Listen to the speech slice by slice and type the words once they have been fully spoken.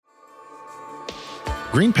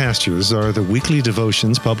Green Pastures are the weekly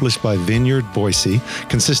devotions published by Vineyard Boise,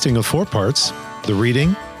 consisting of 4 parts: the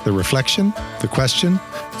reading, the reflection, the question,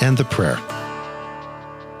 and the prayer.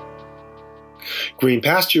 Green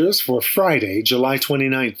Pastures for Friday, July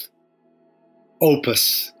 29th.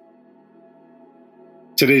 Opus.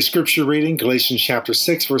 Today's scripture reading, Galatians chapter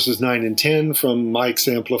 6, verses 9 and 10 from Mike's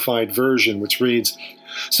Amplified Version, which reads,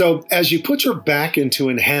 "So, as you put your back into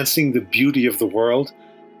enhancing the beauty of the world,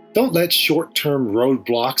 don't let short-term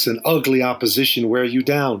roadblocks and ugly opposition wear you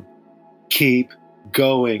down. Keep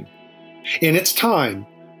going. In its time,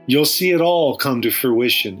 you'll see it all come to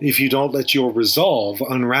fruition if you don't let your resolve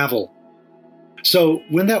unravel. So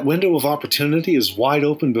when that window of opportunity is wide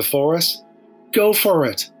open before us, go for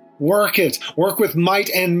it. Work it. Work with might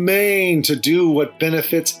and main to do what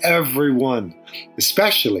benefits everyone,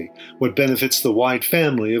 especially what benefits the wide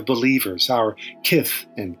family of believers, our kith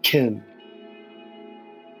and kin."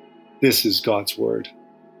 This is God's Word.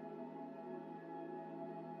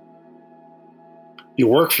 You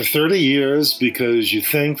work for 30 years because you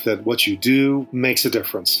think that what you do makes a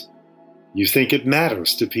difference. You think it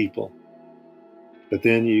matters to people. But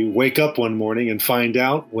then you wake up one morning and find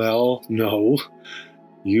out, well, no,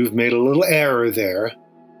 you've made a little error there.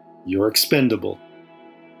 You're expendable.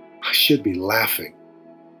 I should be laughing.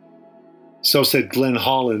 So said Glenn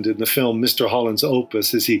Holland in the film Mr. Holland's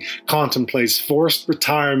Opus as he contemplates forced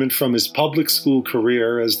retirement from his public school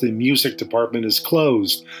career as the music department is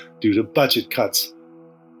closed due to budget cuts.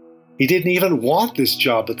 He didn't even want this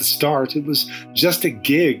job at the start. It was just a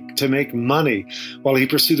gig to make money while he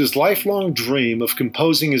pursued his lifelong dream of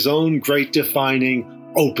composing his own great defining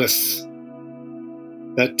opus.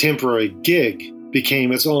 That temporary gig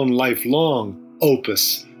became its own lifelong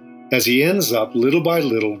opus, as he ends up, little by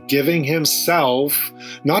little, giving himself,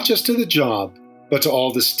 not just to the job, but to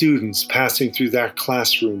all the students passing through that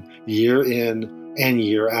classroom year in and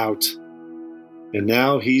year out. And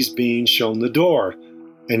now he's being shown the door,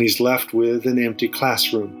 and he's left with an empty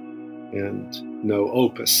classroom and no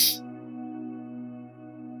opus.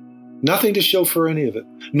 Nothing to show for any of it.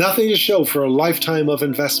 Nothing to show for a lifetime of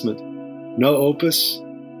investment. No opus,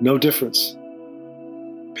 no difference.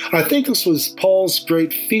 I think this was Paul's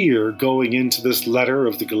great fear going into this letter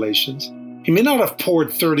of the Galatians. He may not have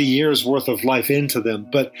poured 30 years' worth of life into them,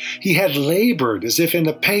 but he had labored as if in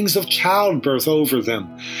the pangs of childbirth over them,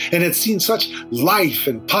 and had seen such life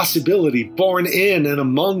and possibility born in and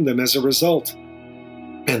among them as a result.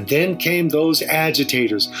 And then came those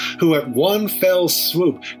agitators who at one fell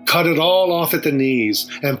swoop cut it all off at the knees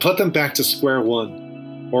and put them back to square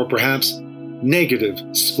one, or perhaps negative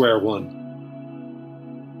square one.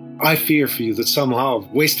 I fear for you that somehow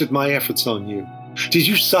I've wasted my efforts on you. Did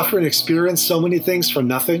you suffer and experience so many things for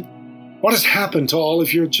nothing? What has happened to all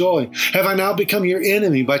of your joy? Have I now become your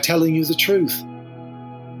enemy by telling you the truth?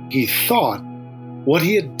 He thought what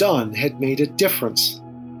he had done had made a difference,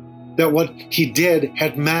 that what he did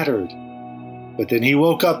had mattered. But then he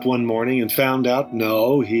woke up one morning and found out,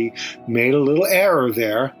 no, he made a little error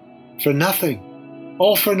there. For nothing.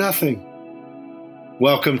 All for nothing.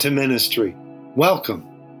 Welcome to ministry. Welcome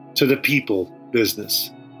to the people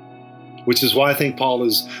business. Which is why I think Paul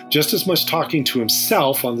is just as much talking to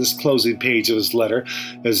himself on this closing page of his letter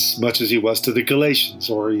as much as he was to the Galatians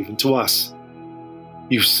or even to us.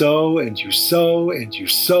 You sow and you sow and you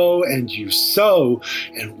sow and you sow,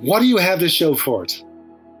 and what do you have to show for it?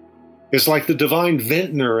 It's like the divine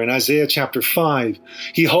vintner in Isaiah chapter 5.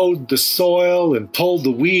 He hoed the soil and pulled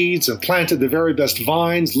the weeds and planted the very best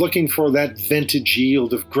vines, looking for that vintage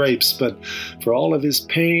yield of grapes. But for all of his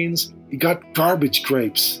pains, he got garbage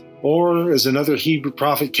grapes. Or, as another Hebrew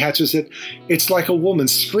prophet catches it, it's like a woman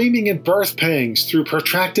screaming in birth pangs through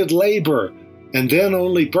protracted labor, and then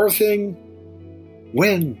only birthing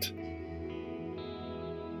wind.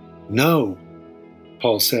 No,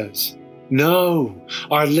 Paul says. No,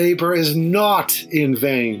 our labor is not in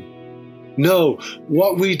vain. No,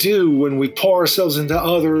 what we do when we pour ourselves into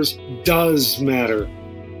others does matter.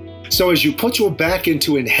 So as you put your back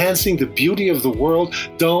into enhancing the beauty of the world,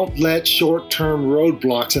 don't let short-term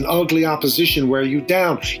roadblocks and ugly opposition wear you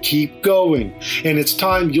down. Keep going. And it's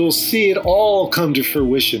time you'll see it all come to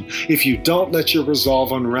fruition if you don't let your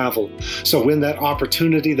resolve unravel. So when that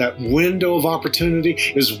opportunity, that window of opportunity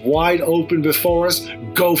is wide open before us,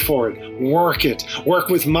 go for it. Work it. Work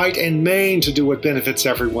with might and main to do what benefits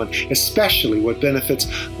everyone, especially what benefits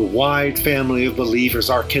the wide family of believers,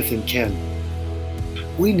 our kith and kin.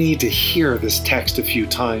 we need to hear this text a few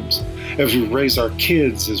times as we raise our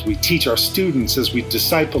kids, as we teach our students, as we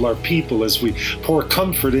disciple our people, as we pour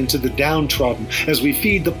comfort into the downtrodden, as we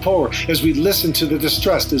feed the poor, as we listen to the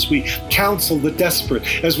distressed, as we counsel the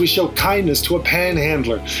desperate, as we show kindness to a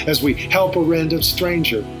panhandler, as we help a random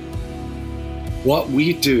stranger. What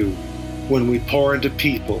we do when we pour into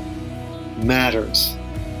people matters.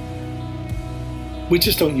 We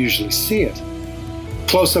just don't usually see it.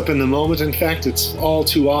 Close up in the moment, in fact, it's all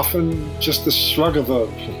too often just the shrug of a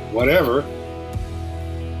whatever,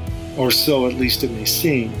 or so at least it may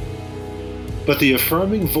seem. But the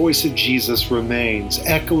affirming voice of Jesus remains,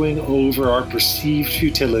 echoing over our perceived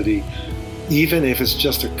futility, even if it's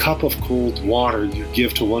just a cup of cold water you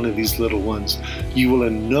give to one of these little ones. You will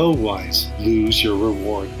in no wise lose your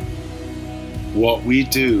reward. What we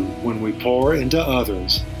do when we pour into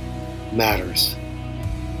others matters.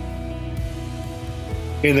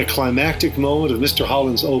 In the climactic moment of Mr.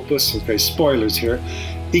 Holland's opus, okay, spoilers here,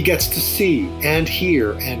 he gets to see and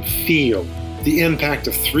hear and feel the impact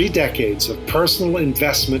of 3 decades of personal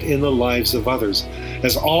investment in the lives of others,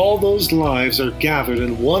 as all those lives are gathered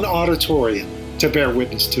in one auditorium to bear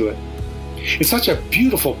witness to it. It's such a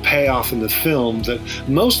beautiful payoff in the film that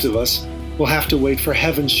most of us will have to wait for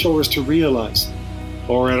heaven's shores to realize,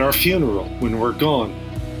 or at our funeral when we're gone.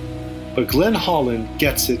 But Glenn Holland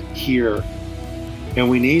gets it here. And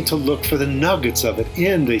we need to look for the nuggets of it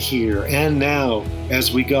in the here and now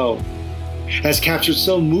as we go. As captured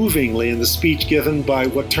so movingly in the speech given by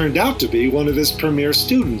what turned out to be one of his premier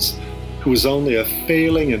students, who was only a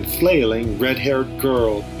failing and flailing red-haired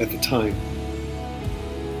girl at the time.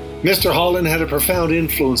 Mr. Holland had a profound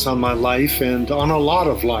influence on my life and on a lot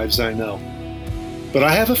of lives I know. But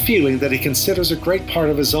I have a feeling that he considers a great part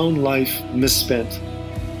of his own life misspent.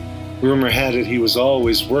 Rumor had it he was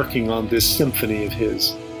always working on this symphony of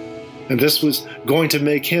his. And this was going to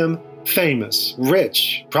make him famous,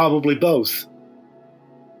 rich, probably both.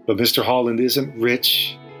 But Mr. Holland isn't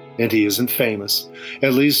rich and he isn't famous,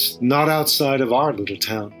 at least not outside of our little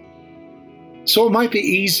town. So it might be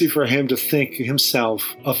easy for him to think himself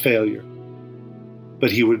a failure.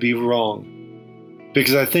 But he would be wrong,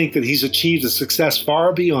 because I think that he's achieved a success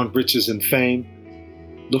far beyond riches and fame.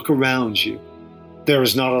 Look around you. There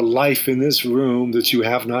is not a life in this room that you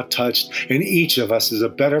have not touched, and each of us is a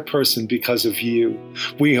better person because of you.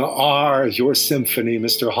 We are your symphony,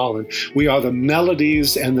 Mr. Holland. We are the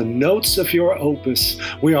melodies and the notes of your opus.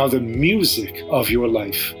 We are the music of your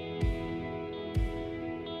life.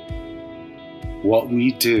 What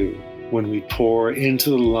we do when we pour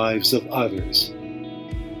into the lives of others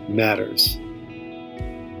matters,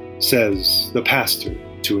 says the pastor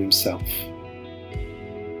to himself.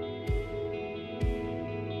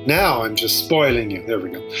 Now I'm just spoiling you. There we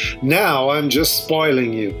go. Now I'm just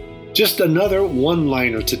spoiling you. Just another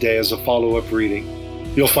one-liner today as a follow-up reading.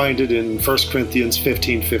 You'll find it in 1 Corinthians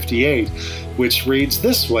 15:58, which reads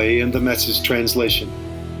this way in the Message translation.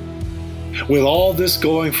 With all this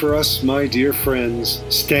going for us, my dear friends,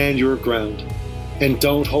 stand your ground and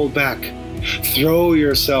don't hold back. Throw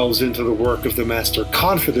yourselves into the work of the Master,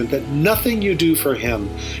 confident that nothing you do for him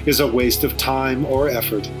is a waste of time or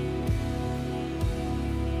effort.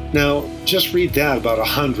 Now, just read that about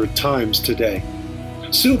 100 times today.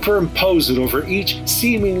 Superimpose it over each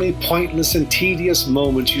seemingly pointless and tedious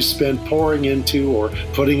moment you spend pouring into or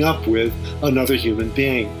putting up with another human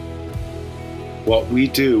being. What we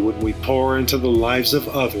do when we pour into the lives of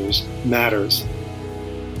others matters.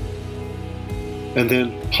 And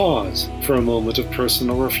then pause for a moment of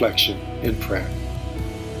personal reflection in prayer.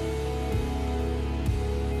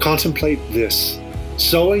 Contemplate this.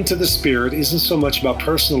 Sowing to the Spirit isn't so much about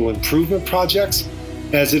personal improvement projects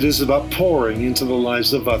as it is about pouring into the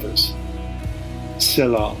lives of others.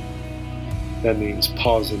 Selah. That means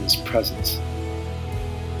pause in His presence.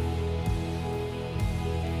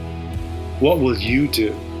 What will you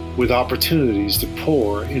do with opportunities to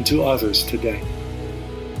pour into others today?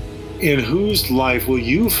 In whose life will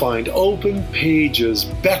you find open pages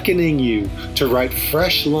beckoning you to write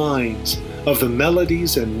fresh lines of the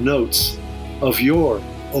melodies and notes of your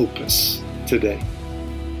opus today?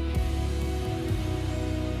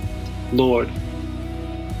 Lord,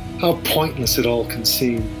 how pointless it all can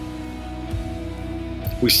seem.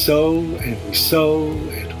 We sow and we sow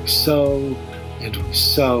and we sow and we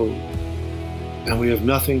sow, and we have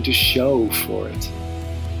nothing to show for it.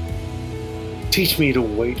 Teach me to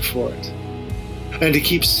wait for it, and to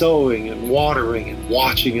keep sowing and watering and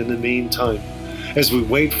watching in the meantime, as we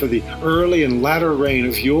wait for the early and latter rain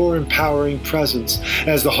of your empowering presence,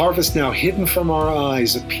 as the harvest now hidden from our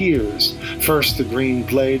eyes appears, first the green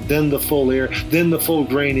blade, then the full ear, then the full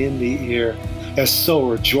grain in the ear. as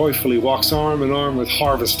sower joyfully walks arm in arm with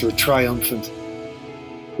harvester triumphant.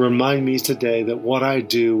 Remind me today that what I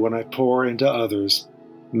do when I pour into others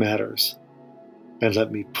matters. And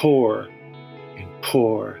let me pour and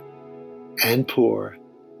pour and pour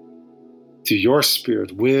through your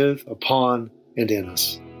Spirit with, upon, and in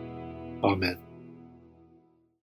us. Amen.